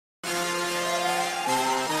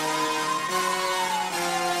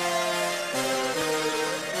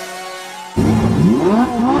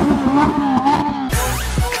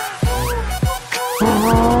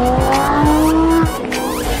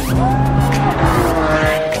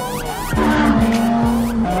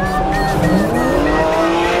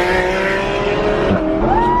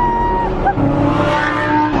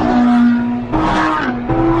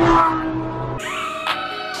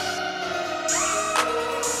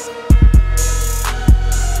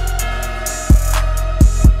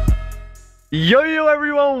Yo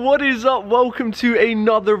everyone, what is up? Welcome to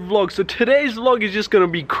another vlog. So today's vlog is just gonna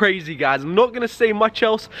be crazy, guys. I'm not gonna say much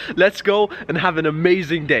else. Let's go and have an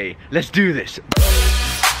amazing day. Let's do this.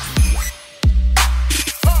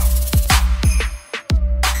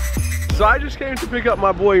 So I just came to pick up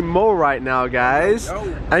my boy Mo right now, guys.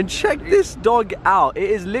 And check this dog out.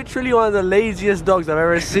 It is literally one of the laziest dogs I've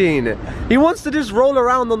ever seen. He wants to just roll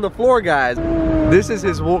around on the floor, guys. This is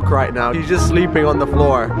his walk right now. He's just sleeping on the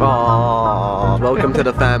floor. Aww. Welcome to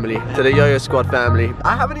the family, to the Yo-Yo Squad family.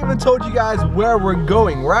 I haven't even told you guys where we're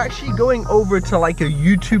going. We're actually going over to like a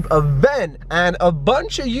YouTube event, and a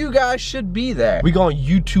bunch of you guys should be there. We got a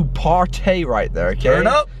YouTube party right there, okay? Turn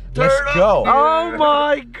up. Let's go. Oh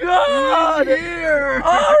my god! Here.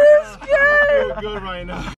 Oh, it's good. I feel good right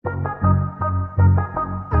now.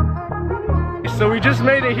 So we just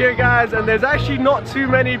made it here, guys, and there's actually not too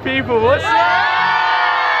many people. What's up?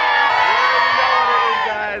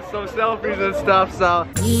 Guys, some selfies and stuff. So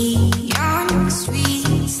young,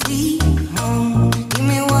 sweet, sleep home. Give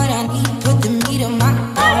me what I need, put the meat on my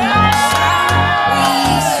bone.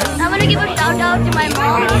 I want to give a shout out to my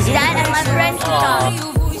mom, dad, and my friend Tom.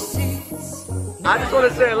 I just want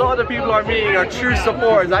to say a lot of the people I'm meeting are true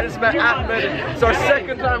supporters. I just met Ahmed. It's our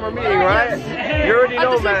second time we're meeting, right? You already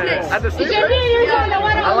know, man. At the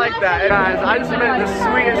I like that. Guys, I just met the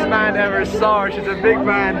sweetest man ever. Sar, she's a big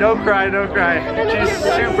fan. Don't cry, don't cry. She's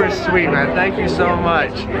super sweet, man. Thank you so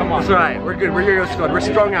much. Come on. It's alright. We're good. We're Yo-Yo Squad. We're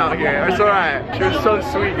strong out here. It's alright. She was so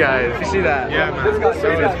sweet, guys. You see that? Yeah, man. This is the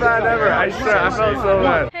sweetest man ever. I swear. I felt so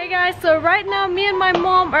bad. Hey guys, so right now me and my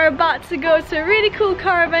mom are about to go to a really cool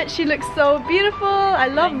car event. She looks so beautiful. I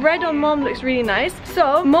love red on mom, looks really nice.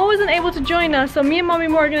 So Mo wasn't able to join us, so me and mommy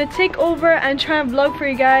Mo are gonna take over and try and vlog for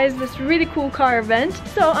you guys this really cool car event.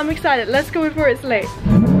 So I'm excited. Let's go before it's late.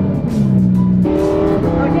 Okay,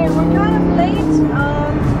 we're kind of late.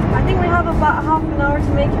 I think we have about half an hour to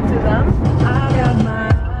make it to them.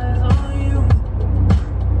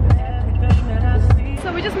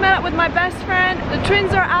 So we just met up with my best friend. The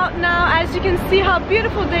twins are out now. As you can see how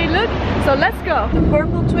beautiful they look. So let's go. The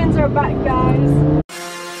purple twins are back, guys.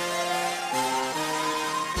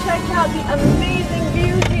 Check out the amazing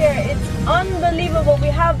view here. It's unbelievable. We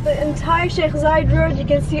have the entire Sheikh Zayed Road. You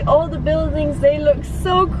can see all the buildings. They look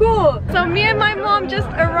so cool. So me and my mom just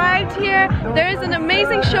arrived here. There is an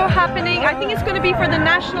amazing show happening. I think it's going to be for the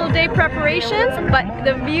National Day preparations, but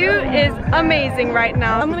the view is amazing right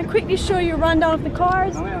now. I'm going to quickly show you a rundown of the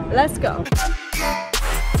cars. Let's go.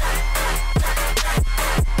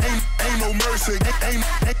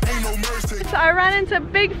 So I ran into a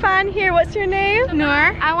big fan here. What's your name?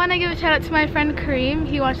 Noor. I want to give a shout out to my friend Kareem.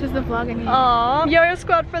 He watches the vlog and Aww. Yo-Yo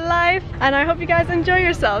Squad for life, and I hope you guys enjoy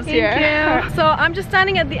yourselves here. Thank you. So I'm just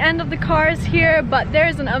standing at the end of the cars here, but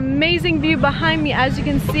there's an amazing view behind me. As you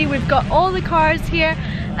can see, we've got all the cars here,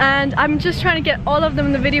 and I'm just trying to get all of them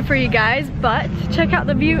in the video for you guys. But check out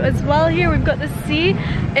the view as well here. We've got the sea.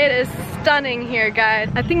 It is stunning here, guys.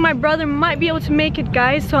 I think my brother might be able to make it,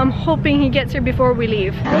 guys, so I'm hoping he gets here before we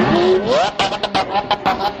leave.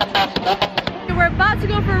 We're about to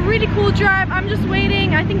go for a really cool drive. I'm just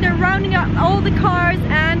waiting. I think they're rounding up all the cars,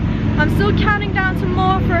 and I'm still counting down some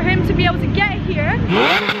more for him to be able to get here.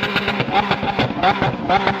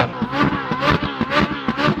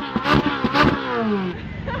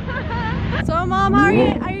 So mom, are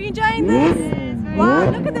you enjoying this?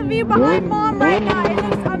 Wow, look at the view behind mom right now. It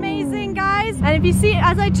looks amazing, guys. And if you see,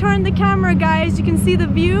 as I turn the camera, guys, you can see the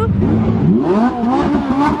view.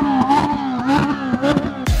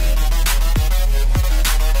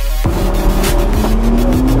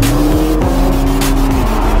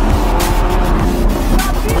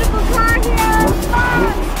 Beautiful car here.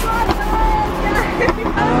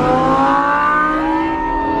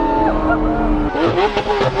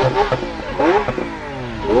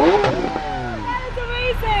 That's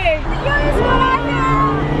amazing. Yo-Yo Squad out here.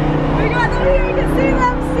 We got them here. You can see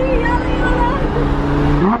them. See, yalla yalla.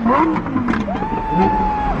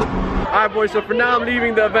 Alright boys, so for now I'm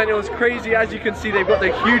leaving the event. It was crazy. As you can see, they've got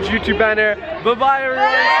the huge YouTube banner. Bye-bye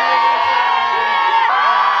everyone.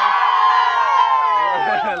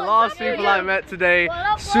 Last people I met today.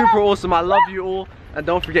 Super awesome. I love you all. And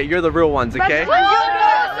don't forget, you're the real ones, okay?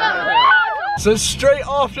 So straight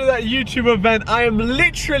after that YouTube event, I am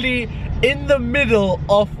literally in the middle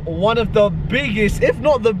of one of the biggest, if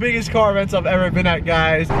not the biggest car events I've ever been at,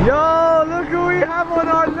 guys. Yo, look who we have on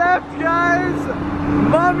our left, guys.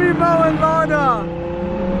 Mommy Mo and Lana.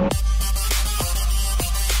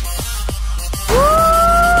 Woo!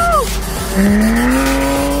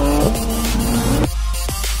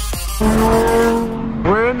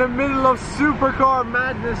 We're in the middle of supercar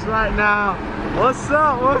madness right now. What's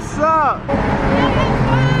up? What's up?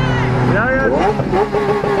 Yeah.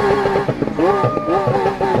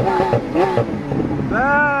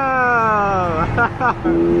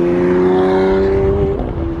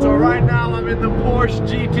 So right now I'm in the Porsche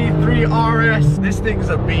GT3 RS. This thing's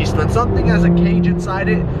a beast. When something has a cage inside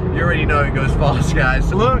it, you already know it goes fast, guys.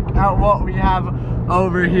 So look at what we have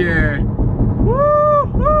over here.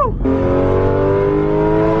 Woo-hoo!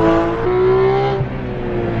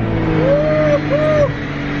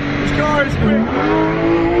 This car is quick.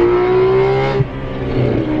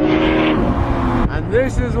 And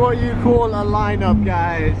this is what you call a lineup,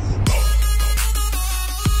 guys.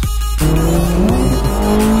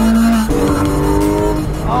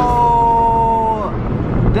 Oh,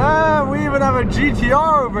 damn, we even have a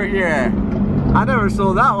GTR over here. I never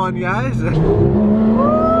saw that one, guys.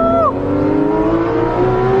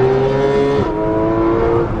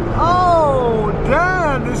 Oh,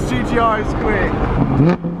 damn, this GTR is quick.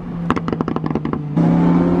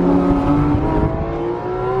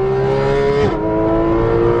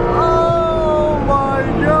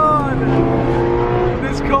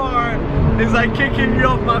 It's like kicking me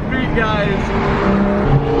off my feet, guys.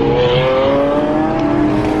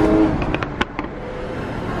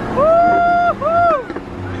 Woo-hoo!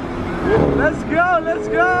 Let's go, let's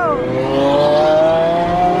go.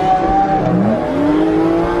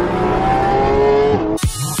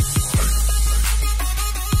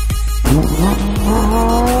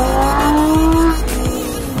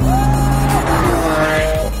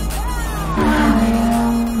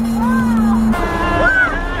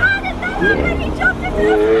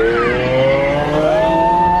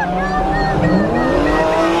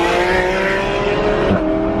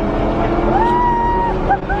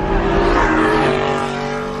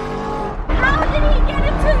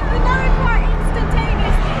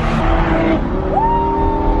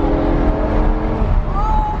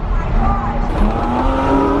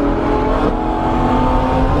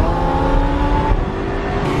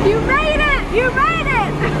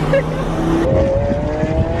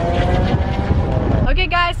 Okay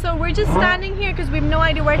guys, so we're just standing here because we have no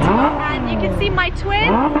idea where to go, and you can see my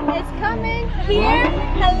twin is coming here.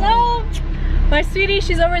 Hello, my sweetie,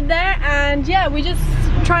 she's over there, and yeah, we're just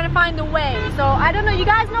trying to find the way. So I don't know, you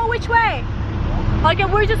guys know which way? Okay,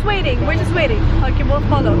 we're just waiting, Okay, we'll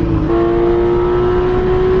follow.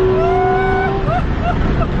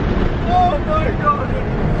 Oh my god,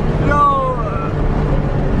 yo,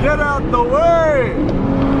 get out the way.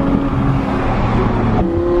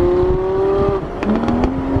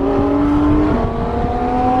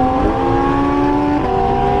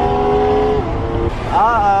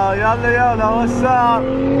 Uh-oh, yalla, what's up?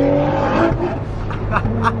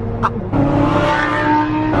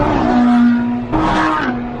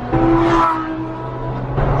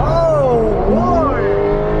 Oh boy,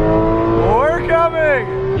 we're coming.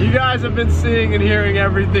 You guys have been seeing and hearing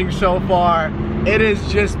everything so far. It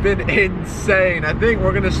has just been insane. I think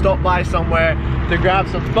we're gonna stop by somewhere to grab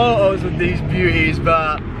some photos with these beauties,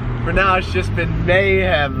 but for now it's just been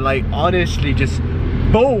mayhem. Like honestly, just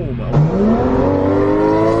boom.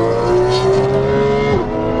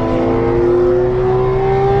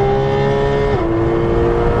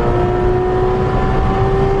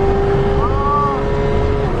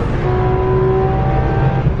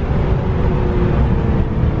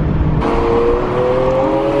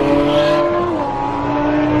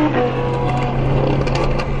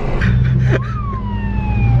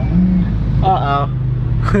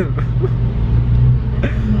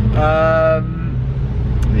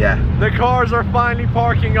 Yeah, the cars are finally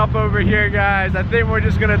parking up over here, guys. I think we're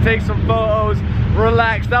just gonna take some photos,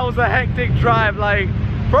 relax. That was a hectic drive, like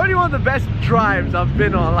probably one of the best drives I've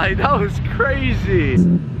been on. Like that was crazy.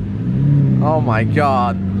 Oh my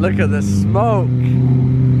god, look at the smoke.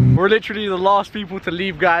 We're literally the last people to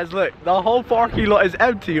leave, guys. Look, the whole parking lot is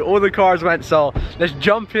empty. All the cars went, so let's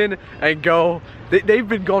jump in and go. They've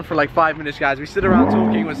been gone for like 5 minutes, guys. We sit around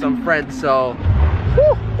talking with some friends, so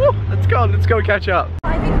let's go catch up.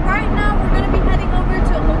 I think right now we're going to be heading over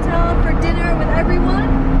to a hotel for dinner with everyone.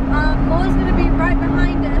 Mo's going to be right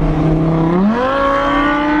behind us.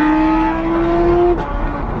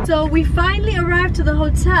 So we finally arrived to the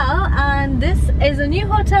hotel, and this is a new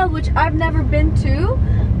hotel which I've never been to,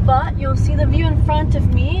 but you'll see the view in front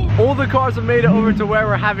of me. All the cars have made it over to where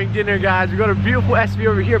we're having dinner, guys. We've got a beautiful SV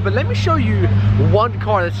over here, but let me show you one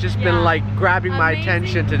car that's just been like grabbing my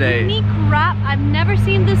attention today. Unique wrap. I've never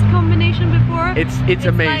seen this combination before. It's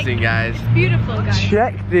amazing, like, guys. It's beautiful, guys.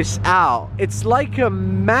 Check this out. It's like a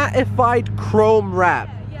mattified chrome wrap.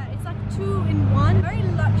 Yeah, it's like 2-in-1. Very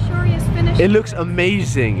luxurious finish. It looks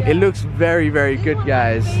amazing. Yeah. It looks very, very good,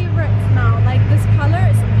 guys. Favorites now. Like this color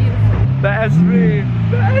is beautiful. The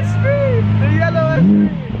SV, the SV, the yellow SV.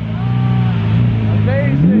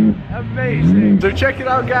 Amazing, amazing. So check it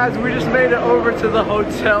out, guys. We just made it over to the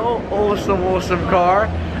hotel. Awesome, awesome car.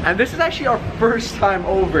 And this is actually our first time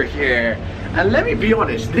over here. And let me be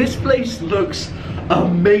honest, this place looks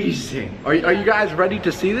amazing. Are you guys ready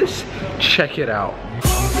to see this? Check it out.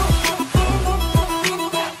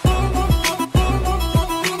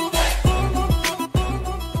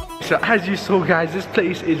 So as you saw, guys, this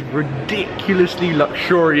place is ridiculously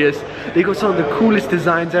luxurious. They got some of the coolest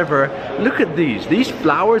designs ever. Look at these. These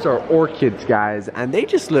flowers are orchids, guys, and they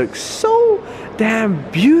just look so damn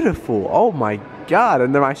beautiful. Oh my God,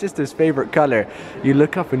 and they're my sister's favorite color. You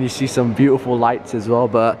look up and you see some beautiful lights as well,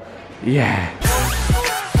 but yeah.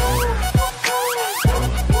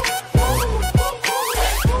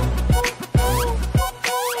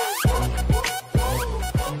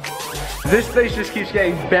 This place just keeps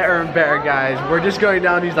getting better and better, guys. We're just going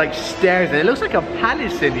down these like stairs, and it looks like a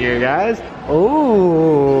palace in here, guys.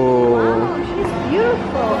 Oh. Wow, she's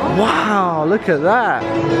beautiful. Wow, look at that.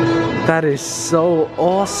 That is so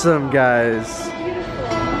awesome, guys.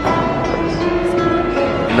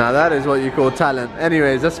 Now that is what you call talent.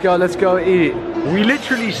 Anyways, let's go eat. We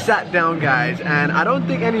literally sat down, guys, and I don't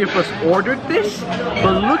think any of us ordered this,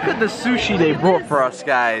 but look at the sushi they brought for us,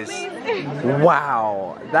 guys.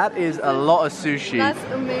 Wow, that is a lot of sushi. That's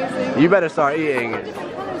amazing. You better start eating.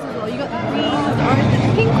 Different colors as well. You got the green,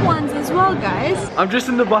 orange, pink ones as well, guys. I'm just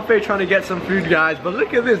in the buffet trying to get some food, guys, but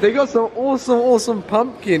look at this. They got some awesome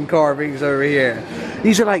pumpkin carvings over here.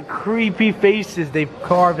 These are like creepy faces they've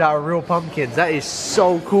carved out of real pumpkins. That is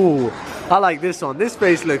so cool. I like this one. This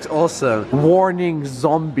face looks awesome. Warning,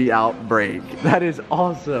 zombie outbreak. That is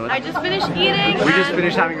awesome. I just finished eating. We just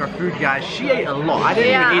finished having our food, guys. She ate a lot. I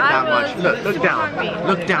didn't even eat that much. Look down.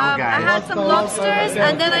 Look down, guys. I had some lobsters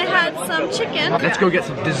and then I had some chicken. Let's go get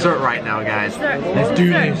some dessert right now, guys. Let's do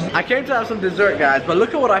this. I came to have some dessert, guys, but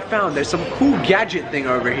look at what I found. There's some cool gadget thing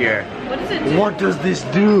over here. What does it do? What does this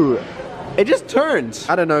do? It just turns.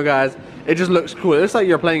 I don't know, guys. It just looks cool. It looks like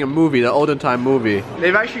you're playing a movie, the olden time movie.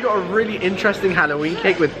 They've actually got a really interesting Halloween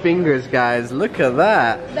cake with fingers, guys. Look at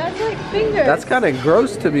that. That's like fingers. That's kind of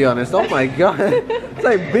gross, to be honest. Oh my God. It's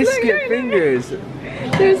like biscuit fingers.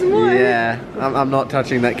 There's more. Yeah, I'm not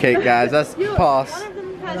touching that cake, guys. That's pass.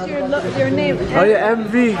 One of them has your name. Oh yeah,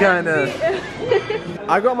 MV kind of.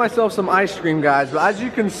 I got myself some ice cream, guys, but as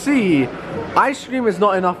you can see, ice cream is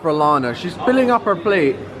not enough for Lana. She's filling up her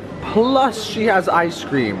plate, plus she has ice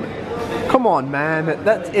cream. Come on, man,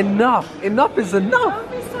 that's enough. Enough is enough.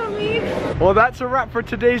 Don't be so mean. Well, that's a wrap for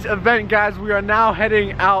today's event, guys. We are now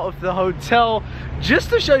heading out of the hotel. Just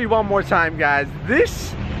to show you one more time, guys,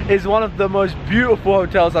 this is one of the most beautiful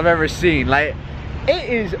hotels I've ever seen. Like, it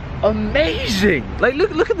is amazing. Like,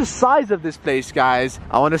 look at the size of this place, guys.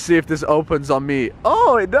 I want to see if this opens on me.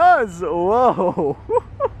 Oh, it does. Whoa.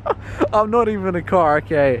 I'm not even a car.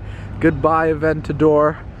 Okay, goodbye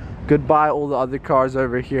Aventador. Goodbye all the other cars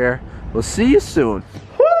over here. We'll see you soon.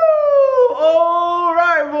 Woo!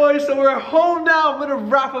 Alright, boys, so we're home now. I'm gonna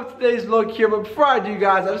wrap up today's vlog here, but before I do,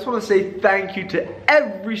 guys, I just want to say thank you to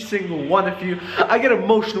every single one of you. I get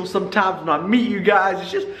emotional sometimes when I meet you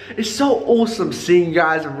guys. It's so awesome seeing you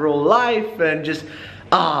guys in real life and just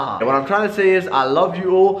what I'm trying to say is I love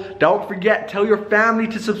you all. Don't forget, tell your family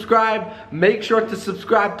to subscribe. Make sure to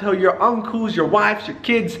subscribe, tell your uncles, your wives, your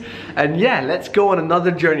kids, and yeah, let's go on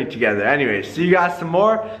another journey together. Anyway, see you guys some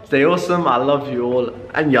more. Stay awesome. I love you all,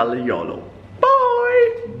 and yalla yolo.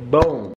 Bye. Boom.